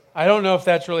I don't know if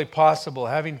that's really possible,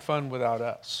 having fun without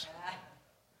us.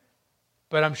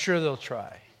 But I'm sure they'll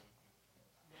try.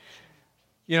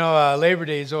 You know, Labor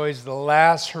Day is always the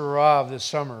last hurrah of the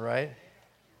summer, right?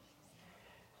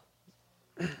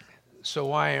 So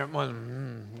why aren't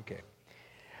one? Okay.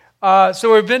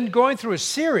 So we've been going through a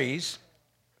series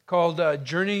called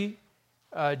Journey,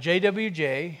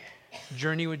 JWJ,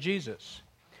 Journey with Jesus.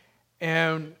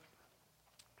 And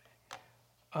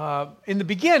in the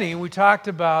beginning, we talked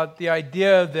about the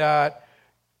idea that,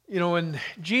 you know, when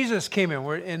Jesus came in,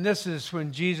 and this is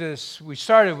when we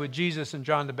started with Jesus and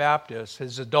John the Baptist,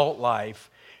 his adult life,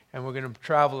 and we're going to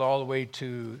travel all the way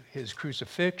to his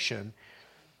crucifixion.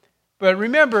 But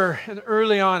remember,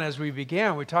 early on as we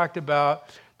began, we talked about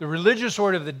the religious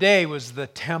order of the day was the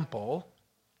temple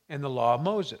and the law of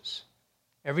Moses.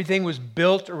 Everything was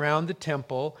built around the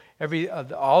temple.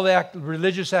 All the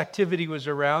religious activity was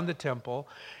around the temple.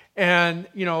 And,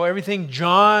 you know, everything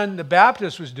John the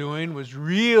Baptist was doing was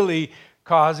really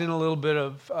causing a little bit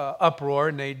of uproar.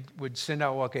 And they would send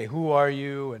out, well, okay, who are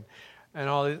you? And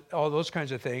all those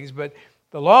kinds of things. But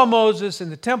the law of Moses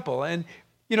and the temple. And,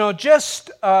 you know, just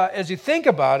as you think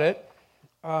about it,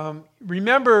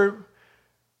 remember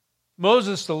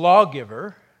Moses, the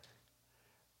lawgiver,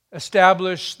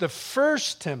 established the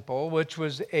first temple, which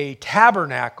was a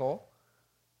tabernacle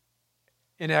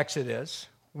in Exodus,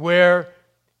 where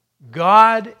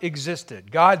God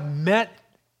existed. God met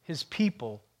his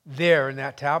people there in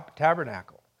that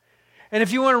tabernacle. And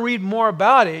if you want to read more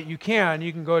about it, you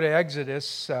can go to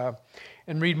Exodus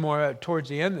and read more towards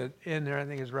the end in there. I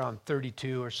think it's around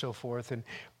 32 or so forth.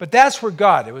 But that's where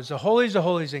God, it was the holies of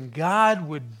holies, and God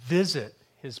would visit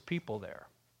his people there.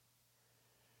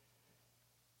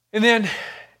 And then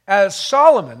as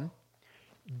Solomon,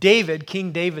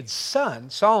 King David's son,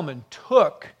 Solomon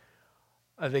took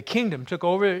the kingdom, took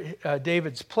over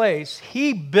David's place.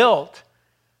 He built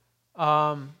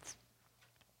a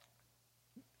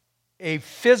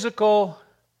physical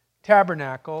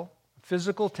tabernacle,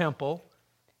 physical temple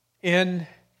in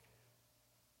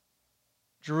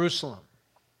Jerusalem.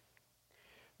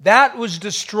 That was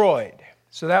destroyed.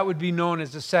 So that would be known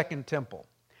as the Second Temple.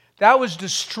 That was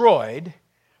destroyed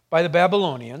by the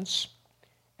Babylonians,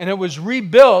 and it was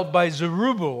rebuilt by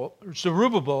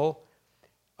Zerubbabel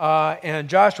and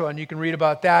Joshua, and you can read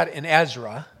about that in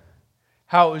Ezra,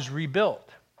 how it was rebuilt.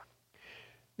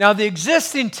 Now, the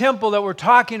existing temple that we're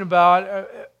talking about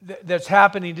that's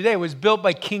happening today was built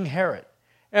by King Herod,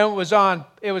 and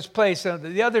it was placed.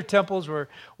 The other temples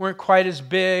weren't quite as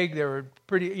big. They were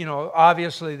pretty, you know,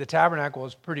 obviously the tabernacle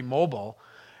was pretty mobile,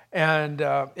 and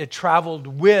it traveled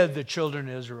with the children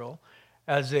of Israel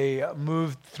as they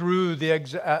moved through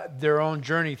their own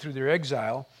journey through their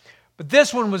exile. But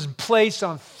this one was placed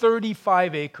on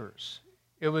 35 acres.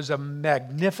 It was a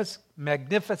magnificent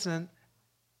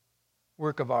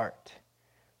work of art.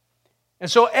 And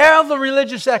so all the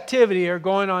religious activity are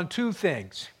going on two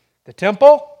things. The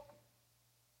temple,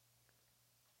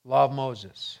 law of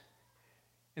Moses.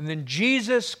 And then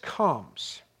Jesus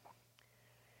comes.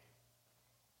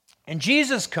 And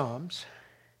Jesus comes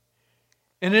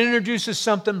and introduces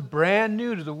something brand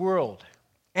new to the world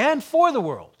and for the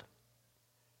world.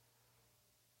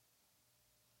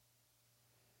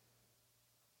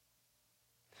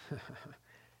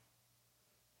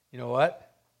 You know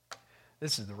what?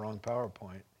 This is the wrong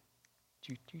PowerPoint.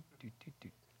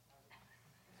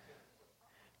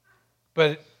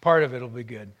 But part of it will be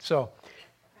good. So,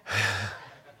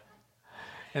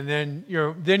 and then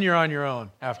you're on your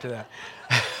own after that.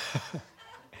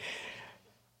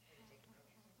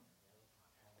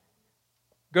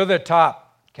 Go to the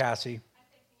top, Cassie.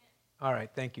 All right,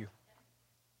 thank you.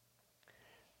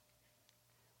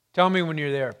 Tell me when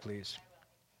you're there, please.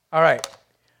 All right.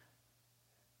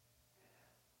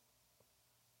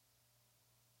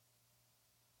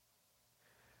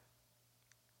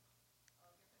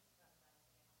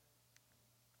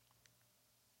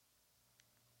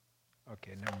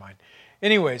 Okay, never mind.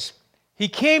 Anyways, he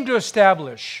came to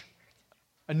establish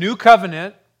a new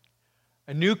covenant,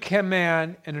 a new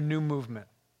command, and a new movement.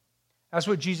 That's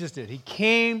what Jesus did. He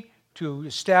came to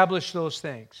establish those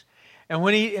things. And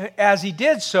as he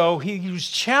did so, he was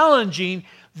challenging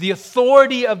the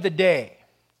authority of the day.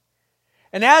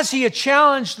 And as he had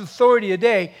challenged the authority of the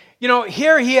day, you know,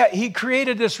 here he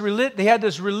created they had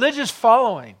this religious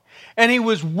following. And he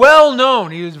was well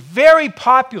known. He was very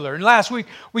popular. And last week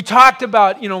we talked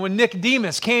about, you know, when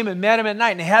Nicodemus came and met him at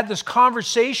night and they had this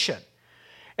conversation.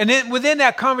 And then within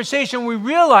that conversation, we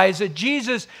realized that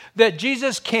Jesus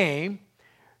came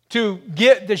to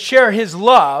share his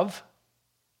love.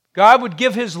 God would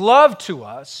give his love to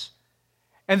us.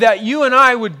 and that you and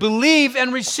I would believe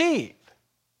and receive.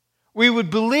 We would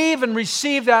believe and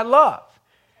receive that love.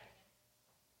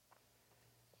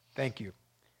 Thank you.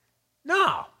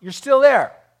 No, you're still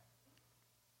there.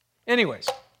 Anyways,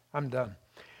 I'm done.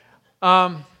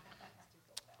 I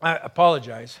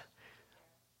apologize.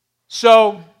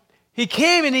 So he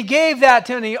came and he gave that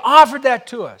to us, and he offered that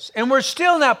to us. And we're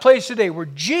still in that place today where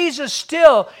Jesus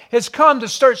still has come to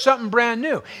start something brand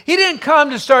new. He didn't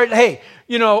come to start, hey,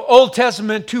 Old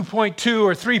Testament 2.2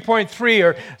 or 3.3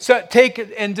 or take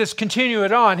it and just continue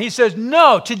it on. He says,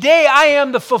 no, today I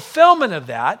am the fulfillment of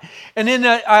that. And in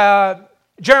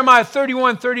Jeremiah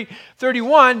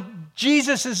 31,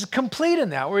 Jesus is complete in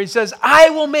that, where he says,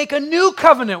 I will make a new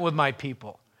covenant with my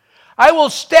people. I will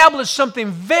establish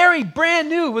something very brand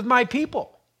new with my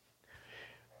people.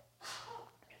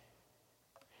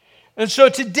 And so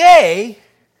today,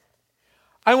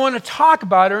 I want to talk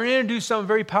about or introduce something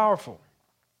very powerful.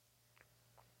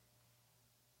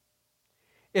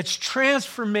 It's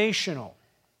transformational.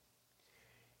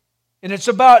 And it's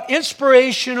about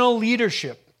inspirational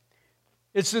leadership.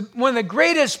 It's one of the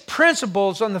greatest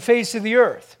principles on the face of the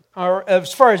earth, or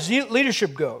as far as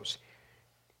leadership goes.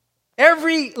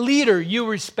 Every leader you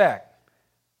respect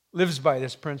lives by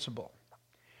this principle.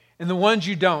 And the ones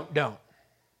you don't.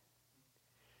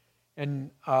 And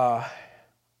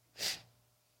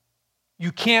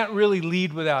you can't really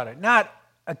lead without it. Not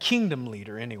a kingdom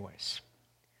leader anyways.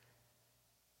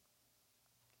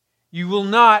 You will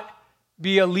not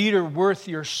be a leader worth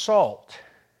your salt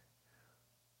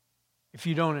if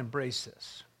you don't embrace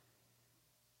this.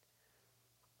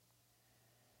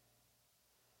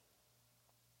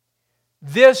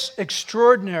 This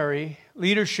extraordinary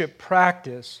leadership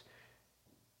practice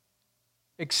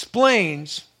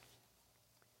explains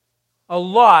a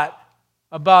lot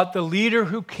about the leader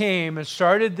who came and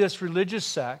started this religious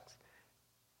sect,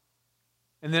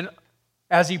 and then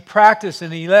as he practiced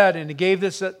and he led and he gave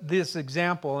this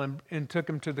example and took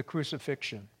him to the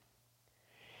crucifixion.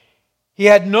 He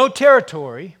had no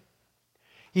territory,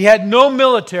 he had no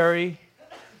military,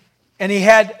 and he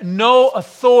had no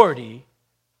authority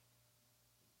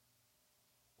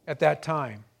at that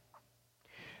time.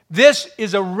 This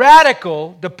is a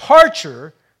radical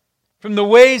departure from the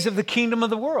ways of the kingdom of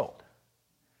the world.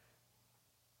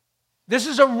 This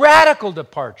is a radical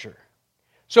departure.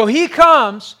 So he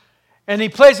comes and he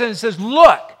plays it and says,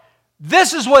 look,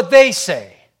 this is what they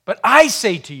say, but I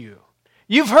say to you.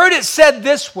 You've heard it said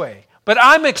this way, but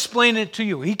I'm explaining it to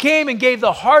you. He came and gave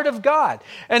the heart of God.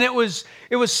 And it was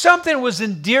something that was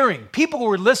endearing. People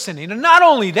were listening. And not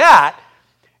only that,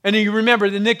 and you remember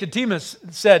that Nicodemus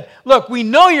said, look, we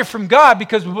know you're from God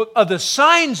because of the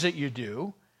signs that you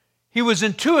do. He was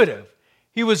intuitive.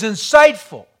 He was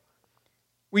insightful.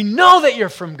 We know that you're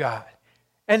from God.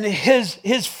 And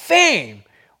his fame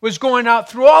was going out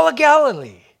through all of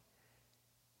Galilee.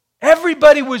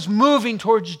 Everybody was moving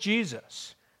towards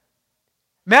Jesus.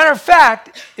 Matter of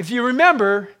fact, if you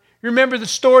remember the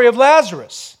story of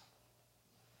Lazarus.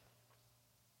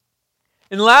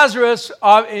 And Lazarus,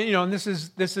 and this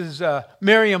is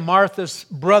Mary and Martha's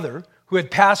brother who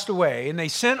had passed away, and they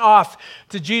sent off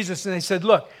to Jesus and they said,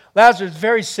 look, Lazarus is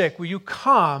very sick. Will you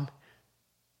come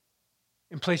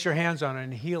and place your hands on him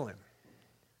and heal him?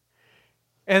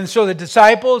 And so the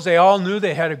disciples, they all knew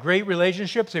they had a great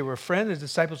relationship. They were friends. The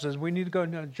disciples says, we need to go.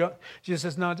 No, Jesus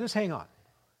says, no, just hang on.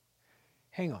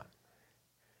 Hang on.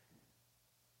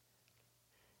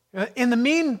 In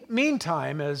the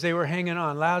meantime, as they were hanging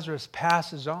on, Lazarus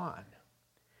passes on.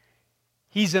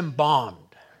 He's embalmed.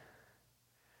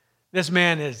 This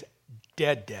man is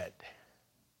dead.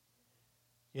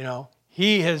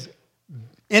 He is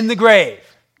in the grave.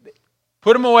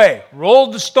 Put him away.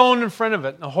 Rolled the stone in front of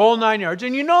it, the whole 9 yards.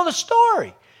 And you know the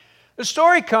story. The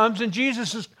story comes and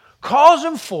Jesus calls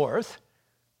him forth,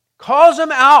 calls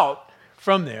him out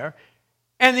from there,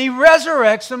 and he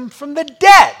resurrects him from the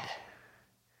dead.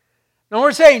 Now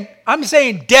I'm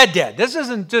saying dead. This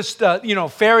isn't just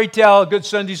fairy tale, a good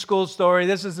Sunday school story.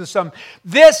 This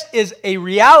is a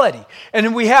reality. And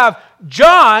then we have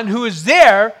John, who is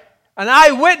there, an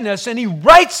eyewitness, and he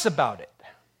writes about it.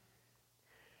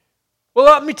 Well,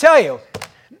 let me tell you,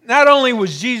 not only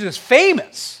was Jesus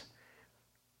famous,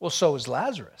 well, so was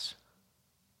Lazarus,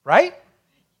 right?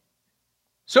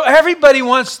 So everybody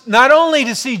wants not only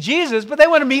to see Jesus, but they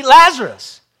want to meet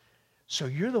Lazarus. So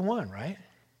you're the one, right?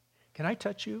 Can I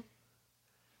touch you?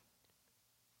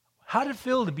 How did it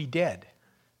feel to be dead?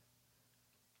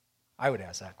 I would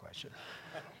ask that question.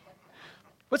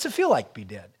 What's it feel like to be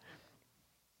dead?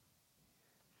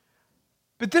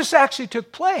 But this actually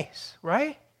took place,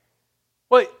 right?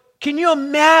 Well, can you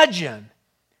imagine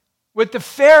what the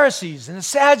Pharisees and the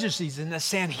Sadducees and the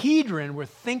Sanhedrin were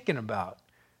thinking about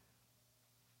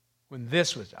when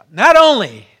this was out. Not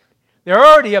only, they're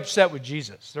already upset with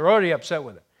Jesus. They're already upset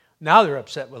with it. Now they're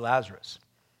upset with Lazarus.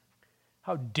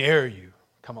 How dare you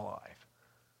come alive?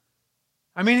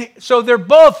 I mean, so they're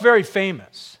both very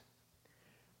famous.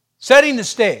 Setting the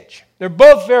stage. They're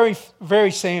both very,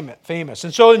 very famous.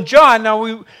 And so in John,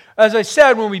 now as I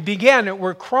said when we began it,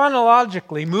 we're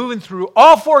chronologically moving through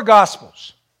all four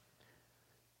Gospels.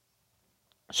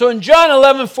 So in John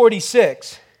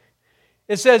 11:46,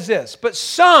 it says this, but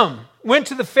some went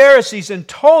to the Pharisees and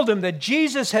told them that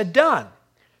Jesus had done.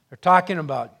 They're talking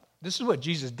about, this is what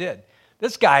Jesus did.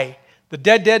 This guy, the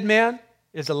dead man,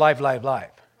 is alive.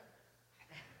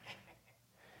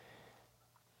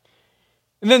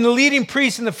 And then the leading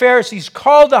priests and the Pharisees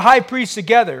called the high priest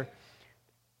together.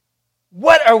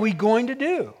 What are we going to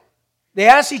do? They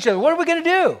asked each other, what are we going to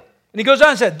do? And he goes on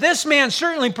and said, this man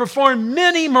certainly performed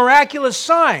many miraculous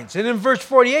signs. And in verse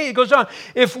 48, it goes on,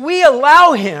 if we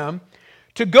allow him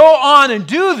to go on and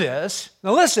do this,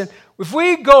 now listen, if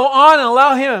we go on and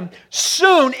allow him,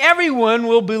 soon everyone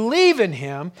will believe in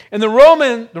him and the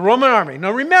Roman army.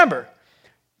 Now remember,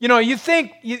 you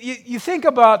think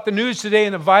about the news today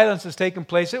and the violence that's taken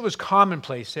place, it was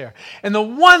commonplace there. And the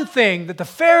one thing that the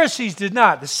Pharisees did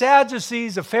not, the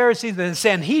Sadducees, the Pharisees, and the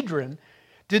Sanhedrin,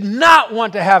 did not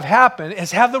want to have happen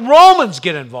is have the Romans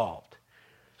get involved.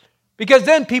 Because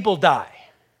then people die.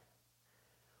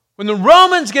 When the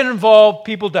Romans get involved,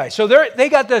 people die. So they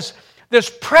got this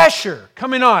pressure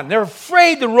coming on. They're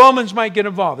afraid the Romans might get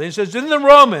involved. And he says, then the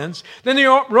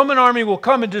Roman army will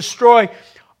come and destroy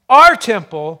our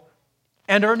temple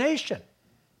and our nation.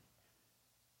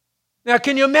 Now,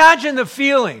 can you imagine the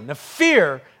feeling, the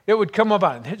fear that would come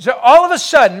about? So all of a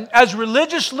sudden, as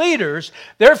religious leaders,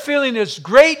 they're feeling this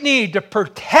great need to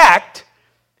protect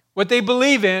what they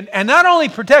believe in, and not only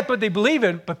protect what they believe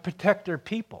in, but protect their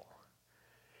people.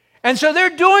 And so they're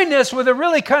doing this with a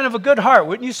really kind of a good heart,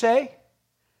 wouldn't you say?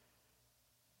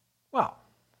 Well,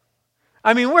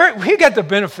 I mean, we got the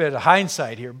benefit of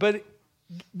hindsight here, but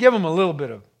give them a little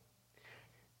bit of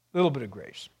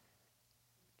grace.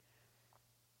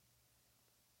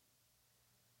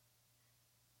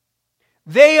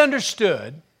 They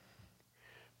understood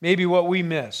maybe what we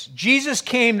miss. Jesus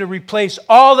came to replace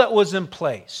all that was in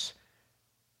place.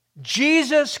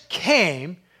 Jesus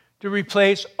came to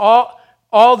replace all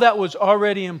that was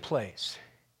already in place.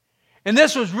 And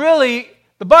this was really,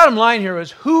 the bottom line here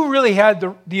is who really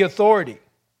had the authority?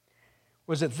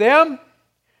 Was it them?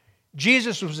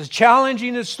 Jesus was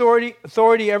challenging his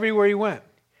authority everywhere he went.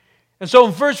 And so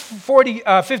in verse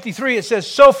 53 it says,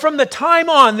 so from the time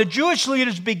on, the Jewish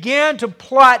leaders began to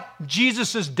plot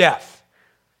Jesus' death.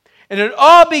 And it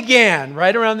all began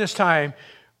right around this time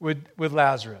with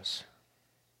Lazarus.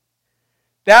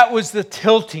 That was the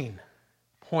tilting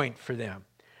point for them.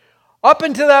 Up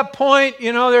until that point,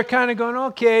 they're kind of going,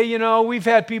 okay, we've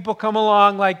had people come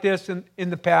along like this in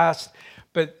the past,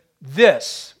 but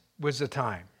this was the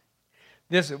time.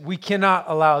 We cannot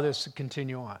allow this to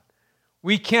continue on.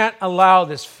 We can't allow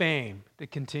this fame to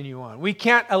continue on. We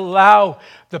can't allow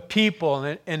the people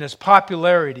and this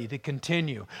popularity to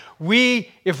continue.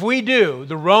 If we do,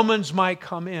 the Romans might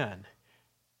come in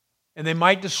and they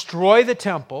might destroy the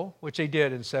temple, which they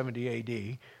did in 70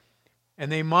 AD,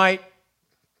 and they might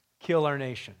kill our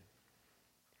nation.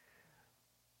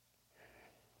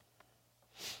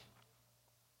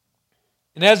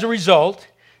 And as a result,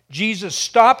 Jesus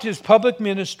stopped his public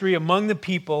ministry among the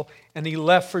people and he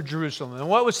left for Jerusalem. And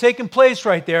what was taking place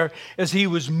right there is he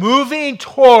was moving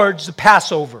towards the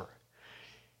Passover.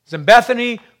 He's in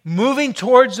Bethany, moving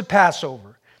towards the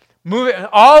Passover.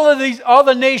 All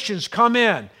the nations come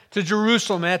in to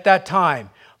Jerusalem at that time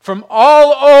from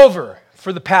all over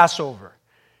for the Passover.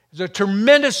 It's a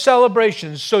tremendous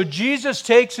celebration. So Jesus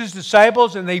takes his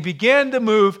disciples and they begin to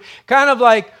move, kind of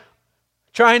like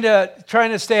trying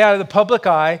to stay out of the public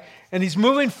eye, and he's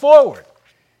moving forward.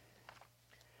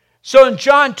 So in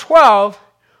John 12,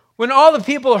 when all the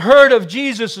people heard of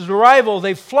Jesus' arrival,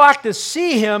 they flocked to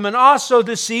see him and also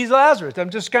to see Lazarus.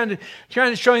 I'm just kind of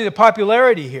trying to show you the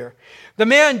popularity here.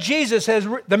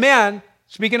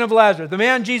 Speaking of Lazarus, the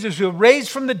man Jesus who was raised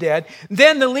from the dead,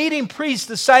 then the leading priests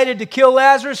decided to kill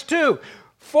Lazarus too.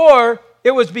 For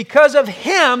it was because of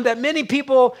him that many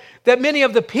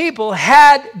of the people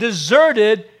had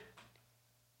deserted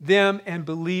them and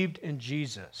believed in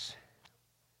Jesus.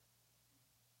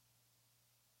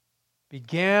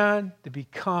 Began to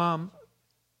become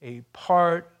a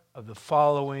part of the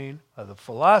following of the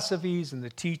philosophies and the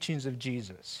teachings of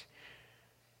Jesus.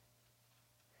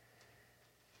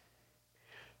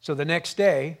 So the next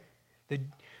day,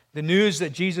 The news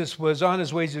that Jesus was on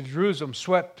his way to Jerusalem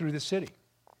swept through the city.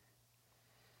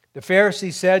 The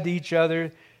Pharisees said to each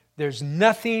other, "There's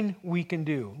nothing we can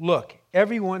do. Look,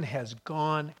 everyone has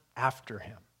gone after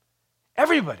him."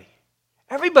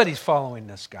 Everybody's following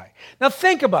this guy. Now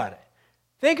think about it.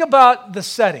 Think about the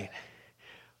setting.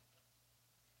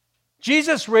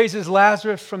 Jesus raises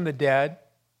Lazarus from the dead.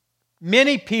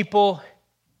 Many people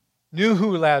knew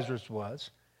who Lazarus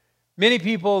was. Many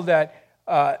people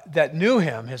that knew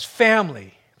him, his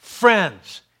family,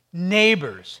 friends,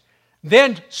 neighbors,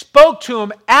 then spoke to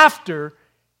him after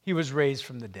he was raised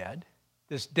from the dead.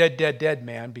 This dead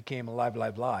man became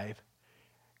alive.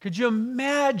 Could you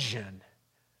imagine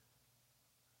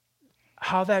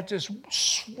how that just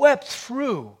swept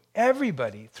through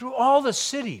everybody, through all the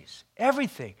cities,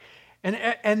 everything,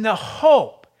 and the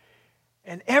hope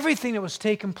and everything that was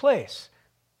taking place?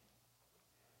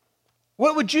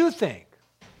 What would you think?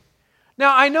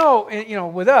 Now, I know,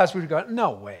 with us, we'd go, no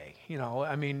way.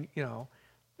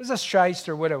 There's a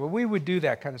shyster or whatever. We would do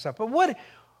that kind of stuff. But what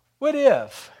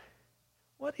if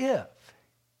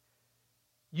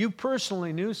you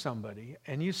personally knew somebody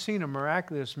and you've seen a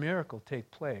miraculous miracle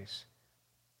take place?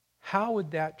 How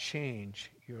would that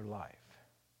change your life?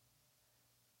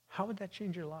 How would that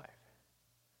change your life?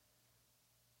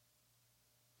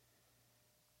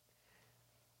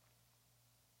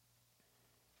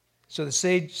 So the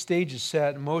stage is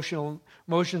set,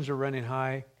 emotions are running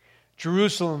high.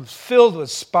 Jerusalem's filled with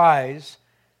spies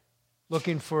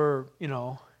looking for,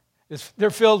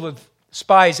 they're filled with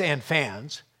spies and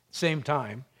fans at the same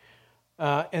time.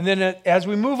 And then as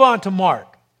we move on to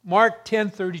Mark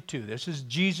 10:32, this is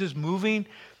Jesus moving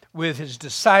with his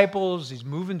disciples. He's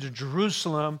moving to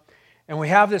Jerusalem, and we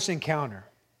have this encounter.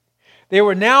 They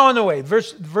were now on the way.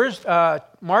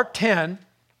 Mark 10,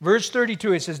 verse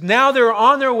 32, it says, "Now they were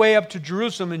on their way up to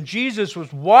Jerusalem, and Jesus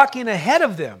was walking ahead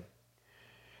of them.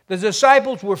 The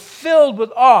disciples were filled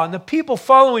with awe, and the people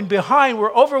following behind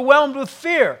were overwhelmed with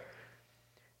fear.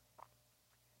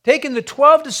 Taking the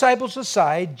 12 disciples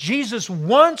aside, Jesus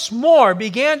once more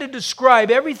began to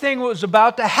describe everything that was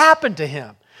about to happen to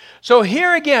him." So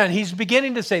here again, he's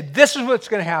beginning to say, this is what's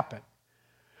going to happen.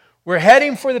 We're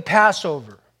heading for the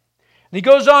Passover. And he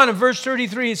goes on in verse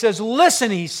 33, he says, "Listen,"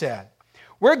 he said,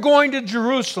 "we're going to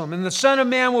Jerusalem, and the Son of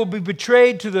Man will be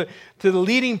betrayed to the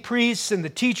leading priests and the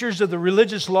teachers of the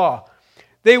religious law.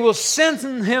 They will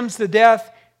sentence him to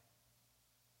death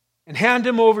and hand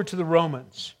him over to the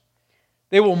Romans.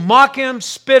 They will mock him,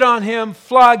 spit on him,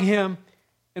 flog him,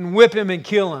 and whip him and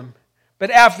kill him. But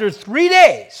after 3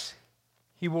 days,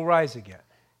 he will rise again."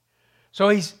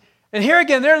 And here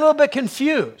again, they're a little bit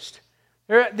confused.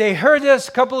 They heard this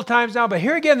a couple of times now, but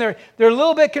here again, they're a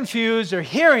little bit confused. They're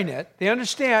hearing it. They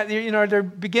understand. They're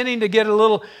beginning to get a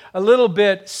little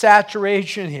bit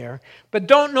saturation here, but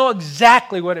don't know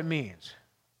exactly what it means.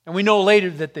 And we know later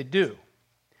that they do.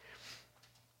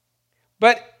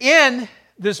 But in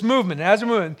this movement, as a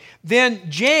movement, then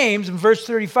James, in verse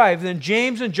 35, then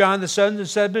James and John, the sons of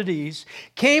Zebedee,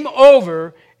 came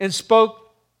over and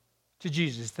spoke to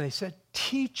Jesus. They said,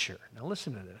 "Teacher," now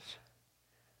listen to this.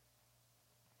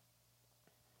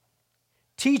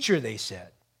 "Teacher," they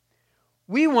said,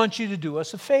 "we want you to do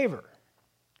us a favor.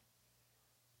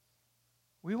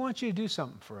 We want you to do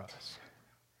something for us."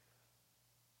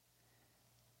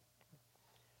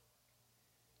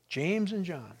 James and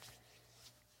John.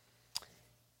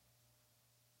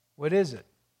 What is it?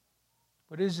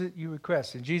 What is it you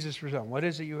request? And Jesus responded, "What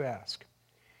is it you ask?"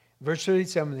 Verse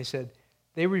 37,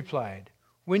 they replied,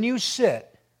 "When you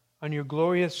sit on your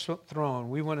glorious throne,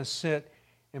 we want to sit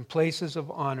in places of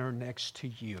honor next to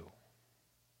you.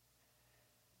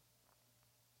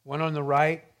 One on the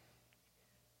right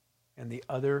and the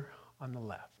other on the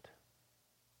left."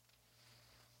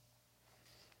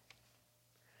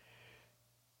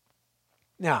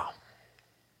 Now,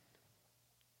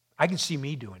 I can see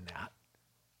me doing that.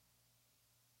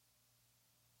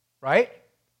 Right?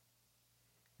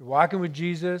 You're walking with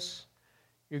Jesus.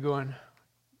 You're going,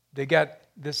 they got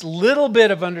this little bit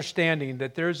of understanding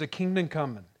that there's a kingdom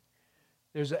coming.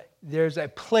 There's a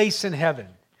place in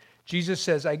heaven. Jesus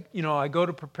says, I go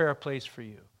to prepare a place for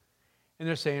you. And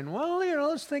they're saying, well,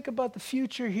 let's think about the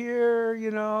future here,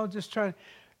 just trying,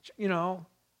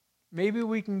 maybe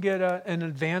we can get an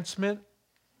advancement.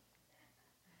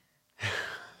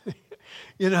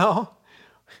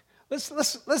 Let's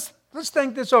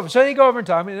think this over. So they go over and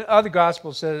talk. Other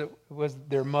gospels said it was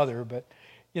their mother, but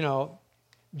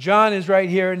John is right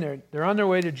here, and they're on their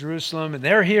way to Jerusalem, and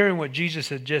they're hearing what Jesus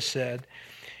had just said.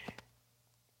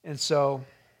 And so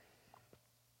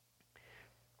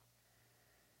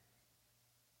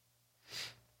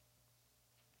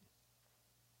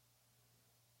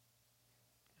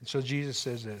And so Jesus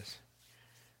says this.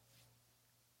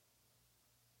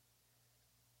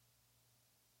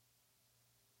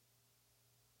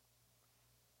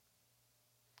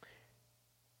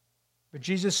 But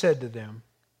Jesus said to them,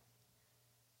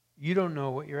 you don't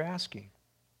know what you're asking.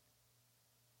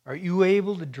 Are you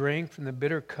able to drink from the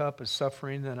bitter cup of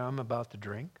suffering that I'm about to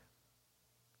drink?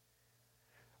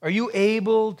 Are you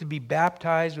able to be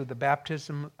baptized with the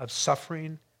baptism of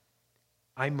suffering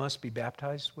I must be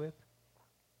baptized with?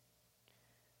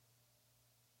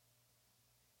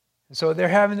 And so they're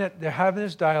having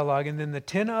this dialogue, and then the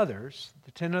 10 other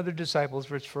disciples,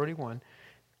 verse 41,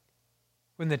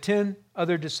 when the 10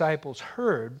 other disciples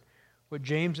heard what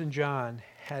James and John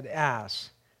had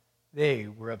asked, they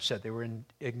were upset. They were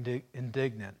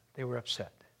indignant. They were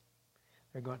upset.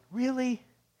 They're going, really?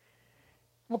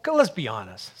 Well, let's be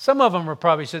honest. Some of them are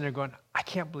probably sitting there going, I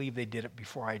can't believe they did it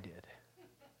before I did.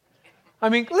 I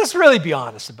mean, let's really be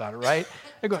honest about it, right?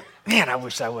 They're going, man, I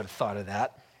wish I would have thought of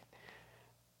that.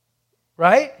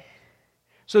 Right?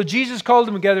 So Jesus called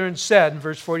them together and said in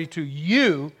verse 42,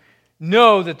 you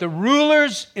know that the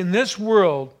rulers in this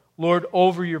world lord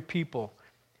over your people,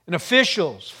 and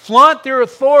officials flaunt their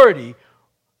authority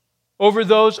over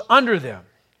those under them.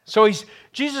 So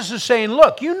Jesus is saying,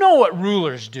 look, you know what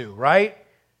rulers do, right?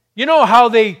 You know how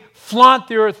they flaunt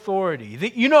their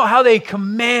authority. You know how they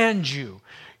command you.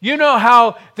 You know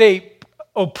how they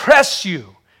oppress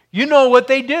you. You know what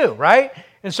they do, right?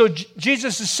 And so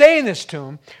Jesus is saying this to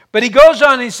him, but he goes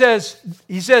on and he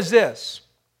says this,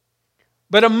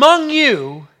 but among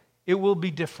you it will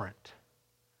be different.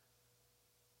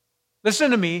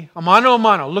 Listen to me, mano a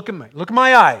mano, look at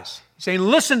my eyes. He's saying,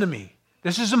 listen to me.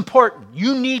 This is important.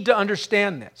 You need to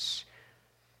understand this.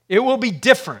 It will be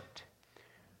different.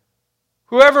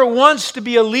 Whoever wants to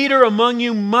be a leader among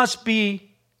you must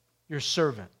be your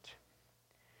servant.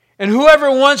 And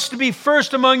whoever wants to be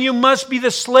first among you must be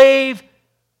the slave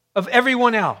of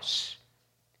everyone else.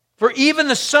 For even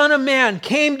the Son of Man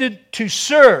came to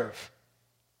serve.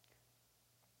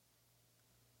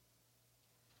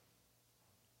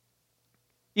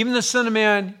 Even the Son of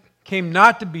Man came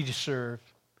not to be served,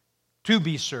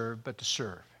 but to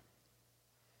serve.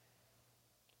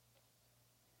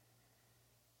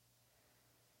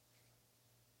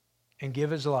 And give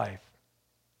his life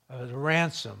as a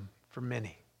ransom for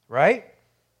many. Right?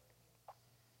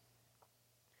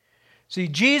 See,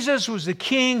 Jesus was the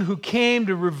king who came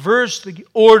to reverse the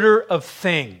order of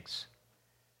things.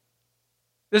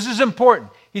 This is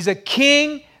important. He's a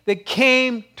king that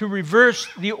came to reverse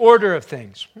the order of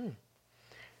things.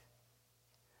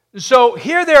 So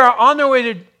here they are on their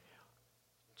way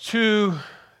to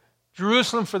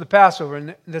Jerusalem for the Passover.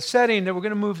 And the setting that we're going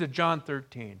to move to John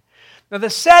 13. Now the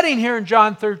setting here in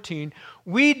John 13,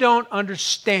 we don't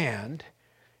understand.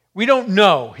 We don't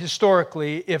know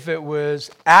historically if it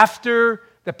was after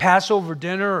the Passover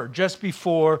dinner or just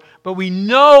before, but we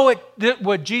know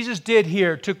what Jesus did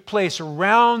here took place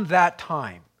around that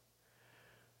time.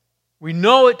 We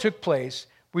know it took place.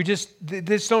 We just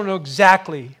don't know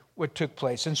exactly what took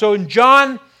place. And so in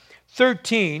John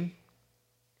 13,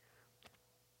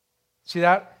 see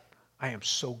that? I am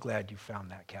so glad you found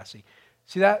that, Cassie.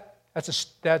 See that?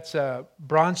 That's a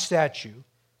bronze statue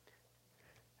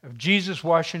of Jesus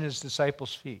washing his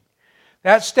disciples' feet.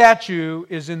 That statue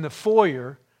is in the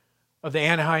foyer of the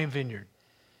Anaheim Vineyard.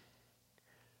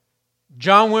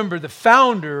 John Wimber, the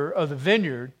founder of the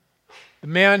vineyard, the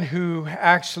man who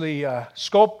actually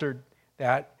sculpted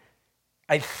that,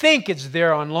 I think it's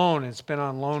there on loan. It's been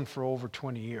on loan for over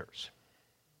 20 years.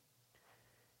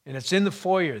 And it's in the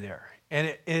foyer there.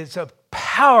 And it's a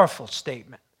powerful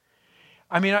statement.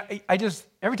 I mean, I just,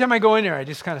 every time I go in there, I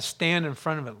just kind of stand in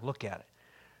front of it and look at it.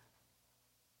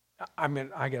 I mean,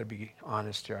 I got to be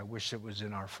honest here. I wish it was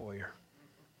in our foyer.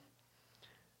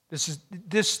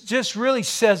 This just really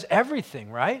says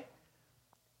everything, right?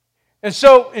 And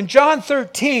so in John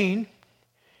 13,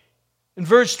 in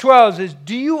verse 12, it says,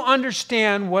 do you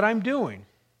understand what I'm doing?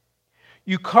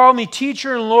 You call me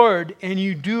teacher and Lord, and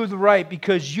you do the right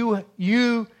because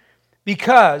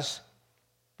because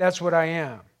that's what I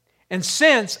am. And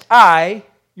since I,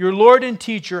 your Lord and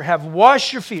teacher, have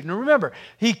washed your feet. Now remember,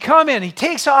 he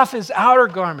takes off his outer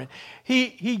garment.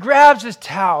 He grabs his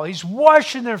towel. He's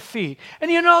washing their feet.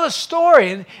 And you know the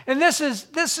story. And this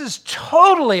is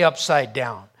totally upside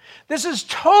down. This is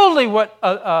totally what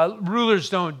rulers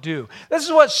don't do. This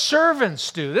is what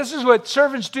servants do. This is what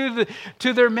servants do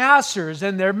to their masters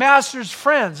and their masters'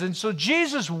 friends. And so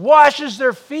Jesus washes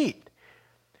their feet.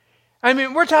 I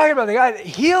mean, we're talking about the guy that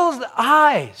heals the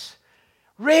eyes,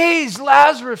 raised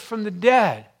Lazarus from the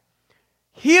dead,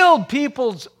 healed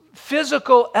people's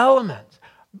physical elements,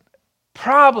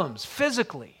 problems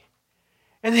physically.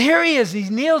 And here he is. He's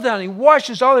kneeled down. He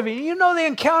washes all of it. You know the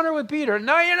encounter with Peter.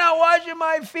 No, you're not washing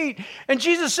my feet. And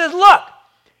Jesus says, look,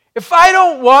 if I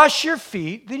don't wash your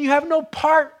feet, then you have no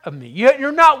part of me.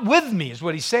 You're not with me, is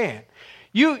what he's saying.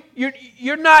 You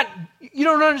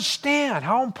don't understand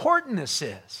how important this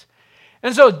is.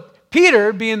 And so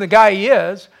Peter, being the guy he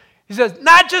is, he says,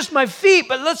 not just my feet,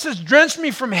 but let's just drench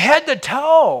me from head to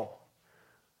toe.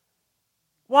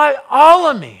 Why? All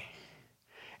of me.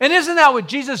 And isn't that what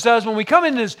Jesus does when we come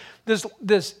in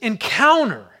this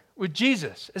encounter with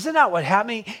Jesus? Isn't that what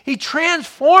happens? He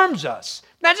transforms us.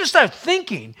 Not just our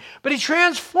thinking, but he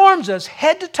transforms us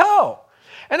head to toe.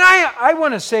 And I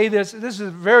want to say this is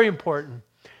very important,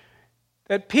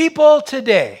 that people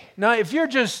today, now if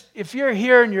you're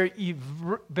here and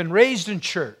you've been raised in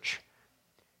church,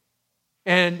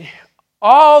 and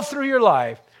all through your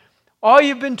life, all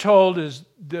you've been told is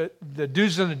the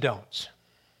do's and the don'ts.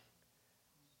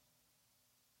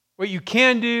 What you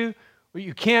can do, what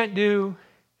you can't do.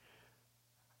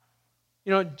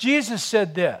 You know, Jesus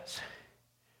said this.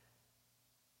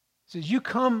 He says, you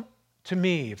come to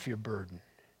me if you're burdened.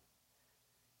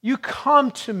 You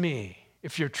come to me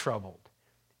if you're troubled,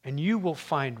 and you will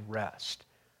find rest.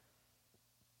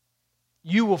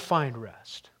 You will find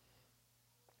rest.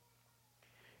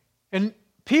 And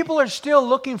people are still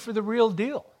looking for the real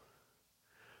deal.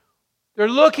 They're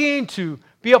looking to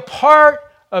be a part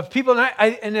of people.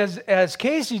 And as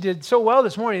Casey did so well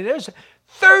this morning, there's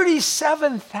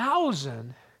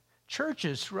 37,000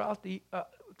 churches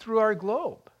through our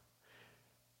globe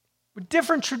with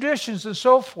different traditions and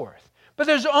so forth. But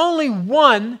there's only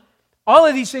one. All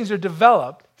of these things are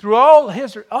developed through all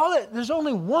history. There's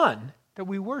only one that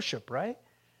we worship, right?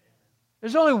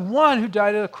 There's only one who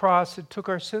died on the cross that took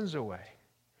our sins away.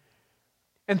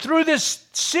 And through this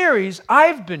series,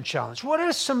 I've been challenged. What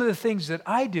are some of the things that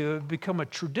I do have become a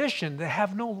tradition that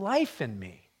have no life in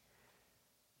me?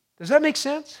 Does that make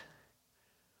sense?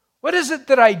 What is it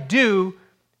that I do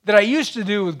that I used to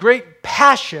do with great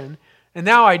passion and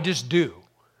now I just do?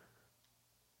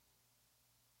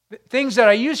 Things that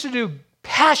I used to do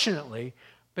passionately,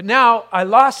 but now I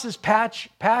lost this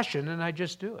passion and I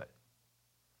just do it.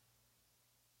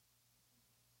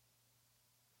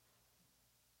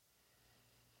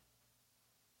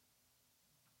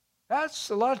 That's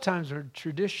a lot of times where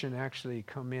tradition actually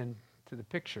come into the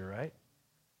picture, right?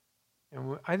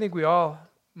 And I think we all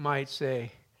might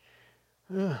say,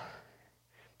 ugh.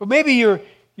 But maybe you're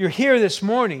here this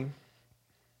morning.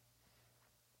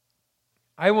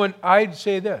 I'd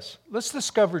say this. Let's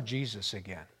discover Jesus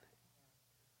again.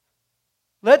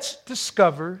 Let's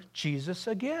discover Jesus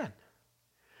again.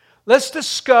 Let's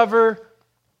discover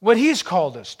what he's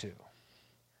called us to.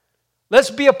 Let's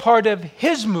be a part of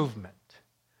his movement.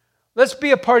 Let's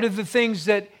be a part of the things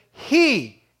that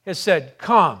he has said,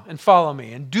 come and follow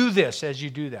me and do this as you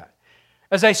do that.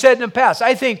 As I said in the past,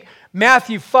 I think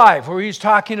Matthew 5, where he's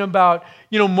talking about,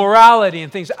 morality and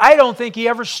things, I don't think he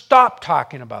ever stopped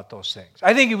talking about those things.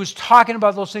 I think he was talking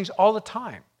about those things all the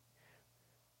time.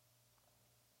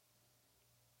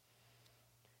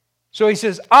 So he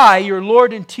says, I, your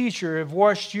Lord and teacher, have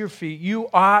washed your feet. You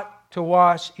ought to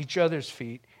wash each other's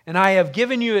feet. And I have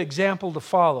given you an example to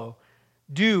follow.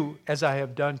 Do as I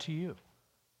have done to you.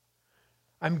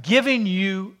 I'm giving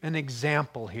you an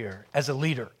example here as a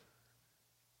leader.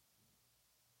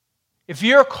 If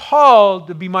you're called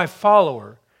to be my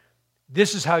follower,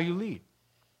 this is how you lead.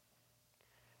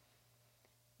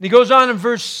 And he goes on in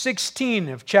verse 16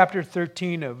 of chapter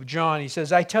 13 of John. He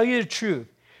says, I tell you the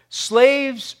truth.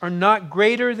 Slaves are not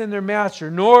greater than their master,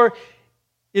 nor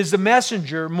is the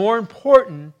messenger more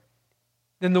important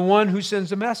than the one who sends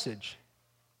the message.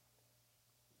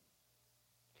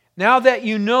 Now that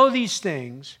you know these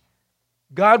things,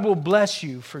 God will bless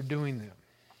you for doing them.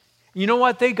 You know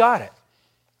what? They got it.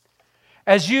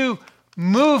 As you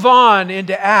move on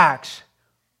into Acts,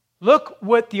 look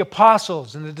what the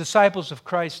apostles and the disciples of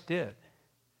Christ did.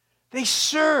 They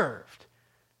served.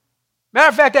 Matter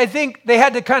of fact, I think they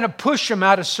had to kind of push them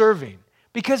out of serving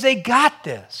because they got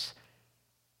this.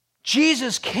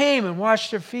 Jesus came and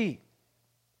washed their feet.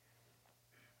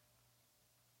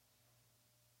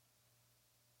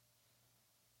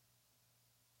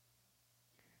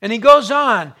 And he goes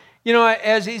on,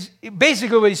 as he's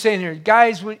basically what he's saying here,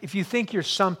 guys, if you think you're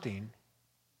something,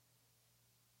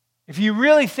 if you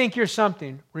really think you're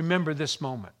something, remember this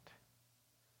moment,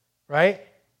 right?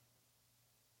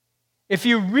 If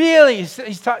you really,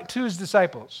 he's talking to his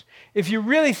disciples, if you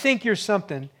really think you're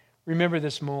something, remember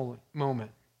this moment.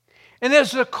 And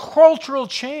there's a cultural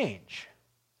change.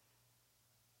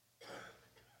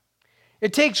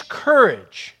 It takes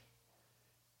courage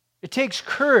It takes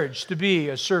courage to be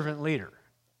a servant leader.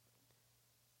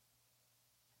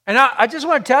 And I just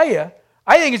want to tell you,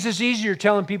 I think it's just easier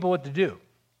telling people what to do.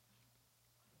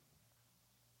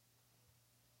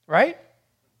 Right?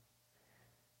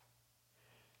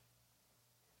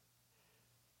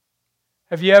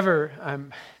 Have you ever,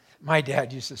 my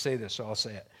dad used to say this, so I'll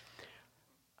say it.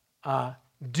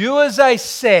 Do as I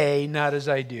say, not as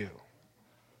I do.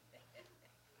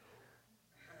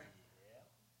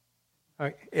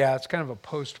 Yeah, it's kind of a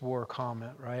post-war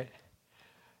comment, right?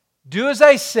 Do as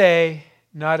I say,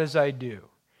 not as I do.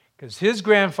 Because his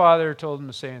grandfather told him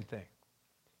the same thing.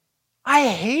 I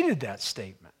hated that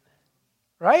statement,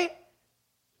 right?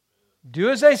 Do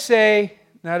as I say,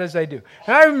 not as I do.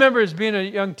 And I remember as being a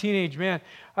young teenage man,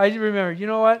 I remember, you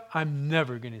know what? I'm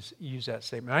never going to use that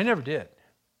statement. I never did.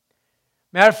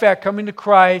 Matter of fact, coming to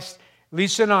Christ,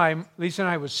 Lisa and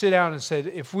I would sit down and say,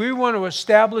 if we want to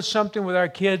establish something with our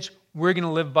kids, we're going to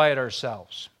live by it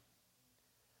ourselves.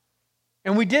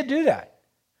 And we did do that.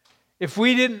 If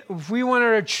we wanted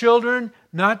our children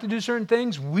not to do certain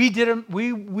things, we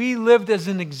lived as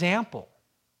an example.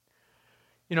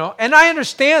 You know, and I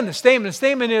understand the statement. The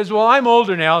statement is, well, I'm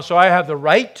older now, so I have the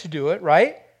right to do it,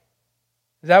 right?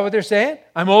 Is that what they're saying?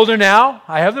 I'm older now,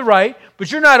 I have the right,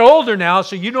 but you're not older now,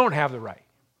 so you don't have the right.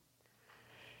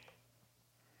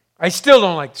 I still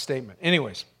don't like the statement.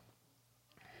 Anyways.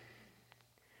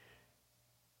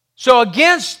 So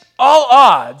against all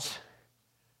odds,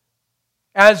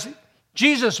 as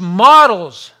Jesus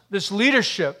models this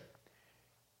leadership,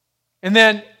 and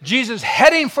then Jesus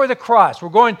heading for the cross. They're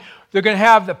going to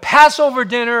have the Passover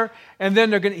dinner, and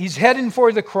then he's heading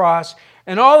for the cross,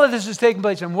 and all of this is taking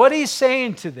place. And what he's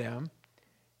saying to them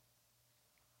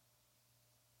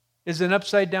is an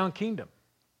upside-down kingdom.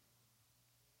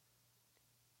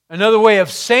 Another way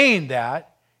of saying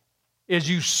that is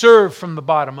you serve from the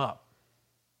bottom up.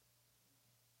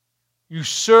 You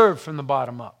serve from the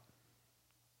bottom up.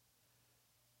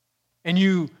 And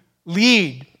you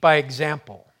lead by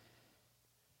example.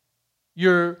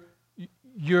 Your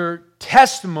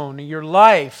testimony, your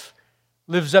life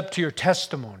lives up to your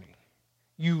testimony.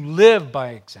 You live by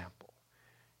example.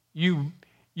 You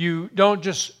don't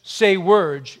just say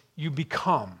words, you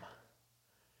become.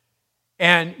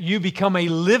 And you become a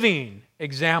living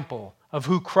example of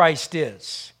who Christ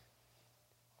is.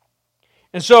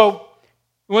 And so,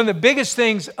 one of the biggest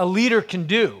things a leader can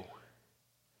do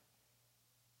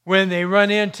when they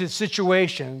run into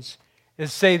situations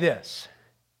is say this.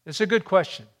 It's a good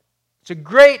question. It's a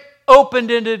great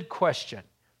open-ended question.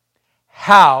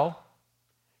 How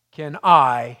can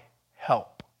I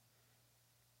help?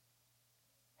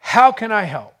 How can I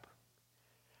help?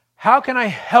 How can I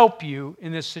help you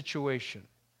in this situation?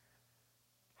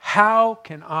 How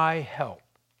can I help?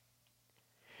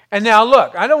 And now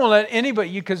look, I don't want to let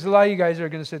anybody, because a lot of you guys are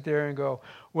going to sit there and go,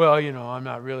 well, you know, I'm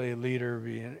not really a leader,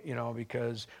 you know,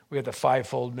 because we have the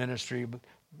fivefold ministry, but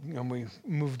we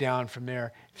move down from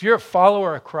there. If you're a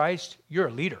follower of Christ, you're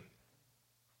a leader.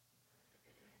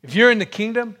 If you're in the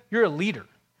kingdom, you're a leader.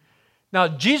 Now,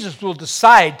 Jesus will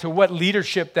decide to what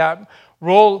leadership that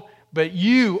role, but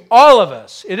you, all of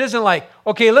us, it isn't like,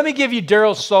 okay, let me give you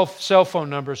Daryl's cell phone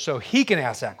number so he can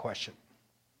ask that question.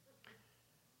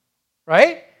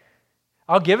 Right?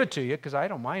 I'll give it to you because I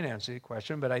don't mind answering the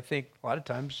question, but I think a lot of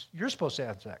times you're supposed to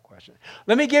answer that question.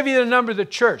 Let me give you the number of the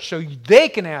church so they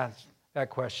can ask that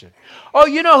question. Oh,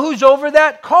 you know who's over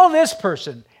that? Call this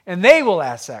person, and they will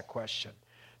ask that question.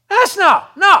 That's no.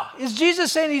 Is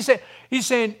Jesus saying? He's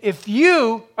saying, if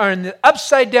you are in the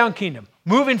upside down kingdom,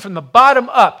 moving from the bottom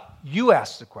up, you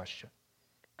ask the question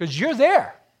because you're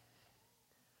there.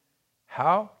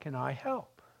 How can I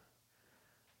help?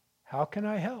 How can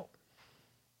I help?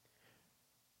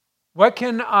 What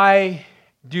can I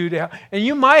do to help? And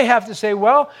you might have to say,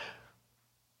 well,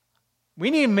 we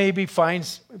need maybe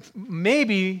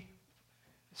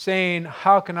saying,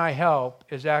 how can I help,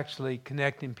 is actually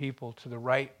connecting people to the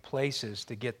right places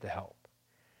to get the help.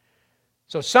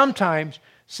 So sometimes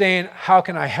saying, how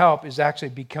can I help, is actually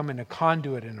becoming a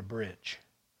conduit and a bridge.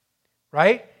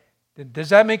 Right? Does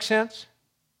that make sense?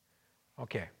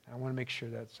 Okay, I want to make sure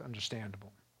that's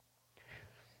understandable.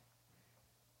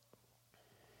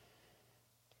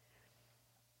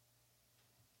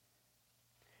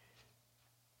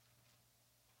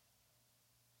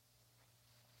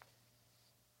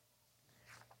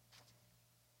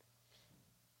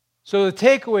 So the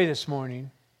takeaway this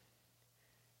morning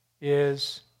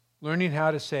is learning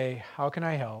how to say, how can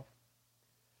I help?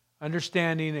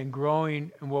 Understanding and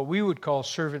growing in what we would call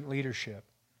servant leadership.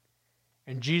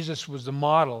 And Jesus was the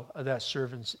model of that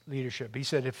servant leadership. He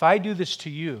said, if I do this to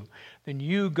you, then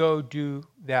you go do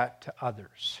that to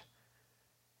others.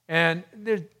 And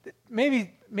there,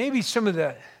 maybe some of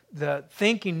the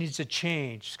thinking needs to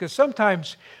change, because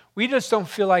sometimes we just don't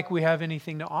feel like we have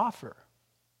anything to offer.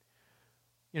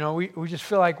 We just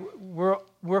feel like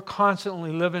we're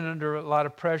constantly living under a lot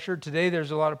of pressure. Today,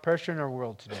 there's a lot of pressure in our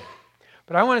world today.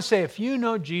 But I want to say, if you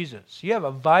know Jesus, you have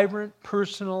a vibrant,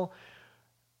 personal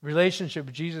relationship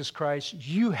with Jesus Christ,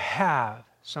 you have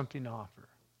something to offer.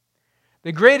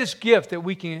 The greatest gift that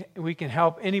we can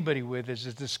help anybody with is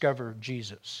to discover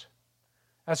Jesus.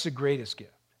 That's the greatest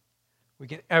gift we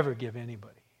can ever give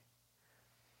anybody.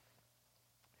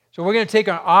 So we're going to take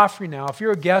our offering now. If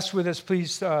you're a guest with us,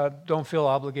 please don't feel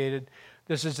obligated.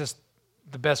 This is just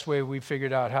the best way we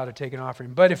figured out how to take an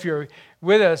offering. But if you're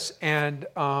with us and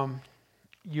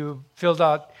you filled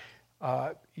out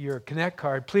your Connect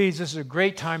card, please, this is a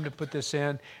great time to put this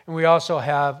in. And we also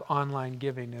have online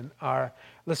giving. And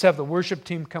let's have the worship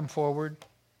team come forward.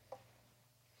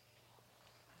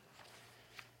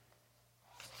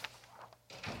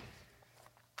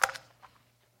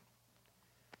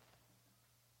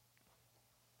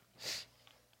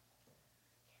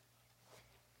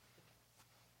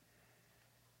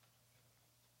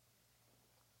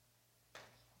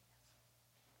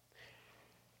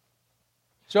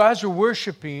 So as we're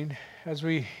worshiping, as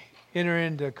we enter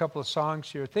into a couple of songs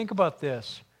here, think about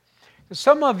this. Because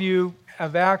some of you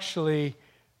have actually,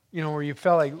 where you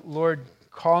felt like Lord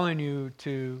calling you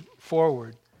to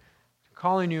forward,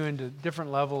 calling you into different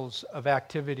levels of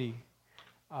activity,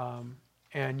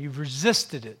 and you've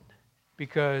resisted it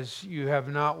because you have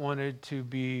not wanted to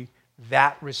be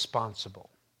that responsible.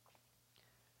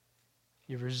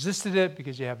 You've resisted it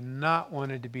because you have not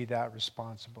wanted to be that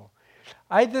responsible.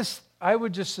 I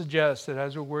would just suggest that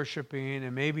as we're worshiping,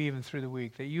 and maybe even through the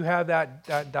week, that you have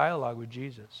that dialogue with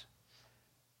Jesus.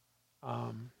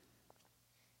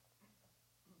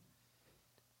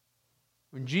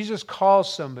 When Jesus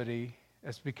calls somebody,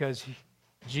 that's because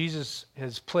Jesus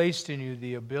has placed in you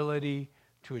the ability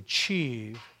to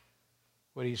achieve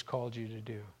what He's called you to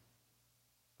do.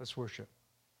 Let's worship.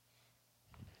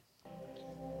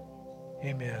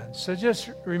 Amen. So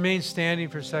just remain standing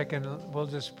for a second. We'll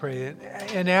just pray.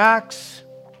 In Acts,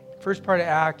 first part of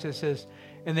Acts, it says,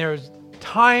 and there's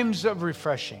times of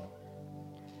refreshing.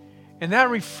 And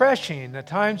that refreshing, the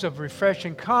times of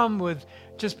refreshing, come with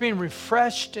just being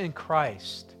refreshed in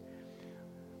Christ,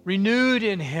 renewed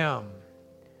in Him,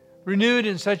 renewed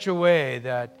in such a way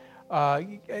that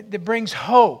it brings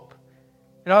hope.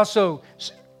 It also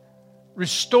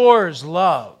restores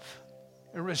love.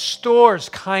 It restores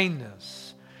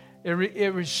kindness. It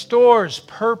restores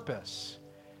purpose.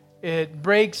 It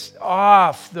breaks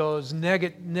off those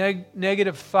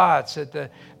negative thoughts that the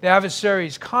adversary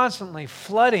is constantly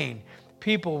flooding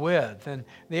people with. And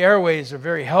the airways are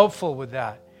very helpful with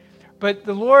that. But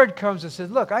the Lord comes and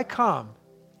says, look, I come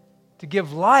to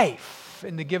give life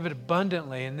and to give it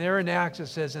abundantly. And there in Acts it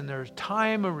says, and there's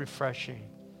time of refreshing.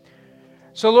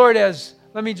 So Lord,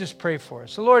 let me just pray for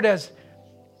us. So Lord, as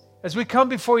we come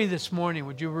before you this morning,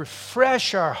 would you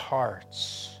refresh our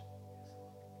hearts?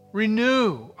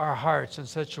 Renew our hearts in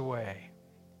such a way.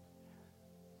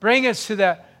 Bring us to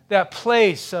that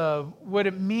place of what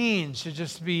it means to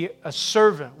just be a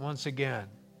servant once again.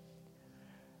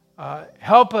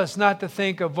 Help us not to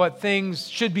think of what things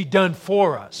should be done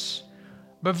for us,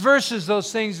 but versus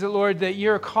those things that, Lord, that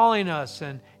you're calling us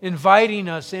and inviting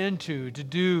us into to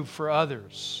do for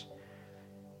others.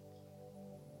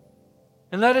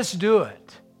 And let us do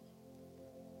it.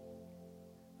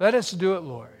 Let us do it,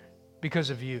 Lord, because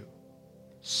of you.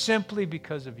 Simply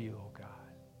because of you, oh God.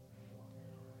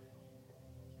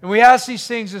 And we ask these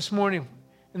things this morning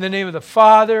in the name of the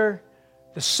Father,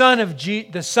 the Son,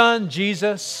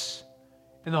 Jesus,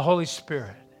 and the Holy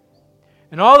Spirit.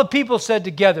 And all the people said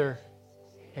together,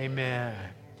 Amen.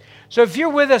 So if you're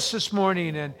with us this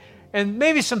morning and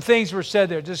maybe some things were said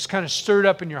there just kind of stirred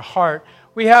up in your heart,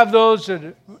 we have those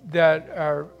that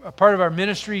are a part of our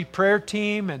ministry prayer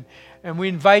team, and we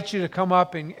invite you to come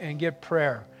up and get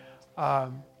prayer.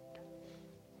 And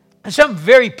something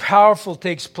very powerful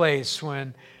takes place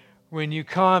when you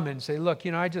come and say, look,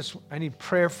 I need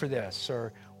prayer for this,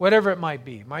 or whatever it might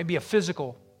be. It might be a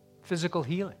physical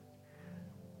healing,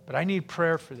 but I need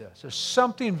prayer for this. There's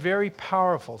something very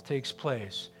powerful takes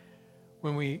place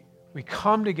when we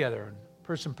come together and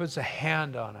person puts a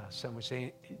hand on us and we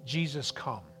say, Jesus,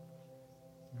 come.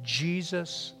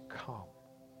 Jesus, come.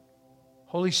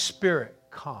 Holy Spirit,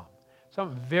 come.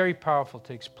 Something very powerful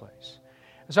takes place.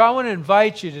 And so I want to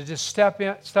invite you to just step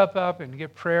up and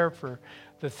get prayer for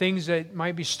the things that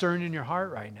might be stirring in your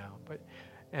heart right now.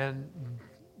 And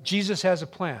Jesus has a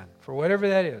plan for whatever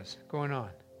that is going on.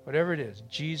 Whatever it is,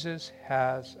 Jesus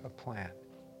has a plan.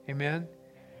 Amen?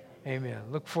 Amen.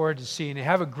 Look forward to seeing you.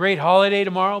 Have a great holiday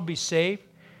tomorrow. Be safe.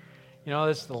 You know,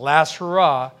 this is the last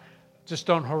hurrah. Just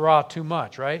don't hurrah too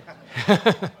much, right? All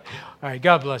right,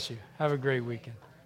 God bless you. Have a great weekend.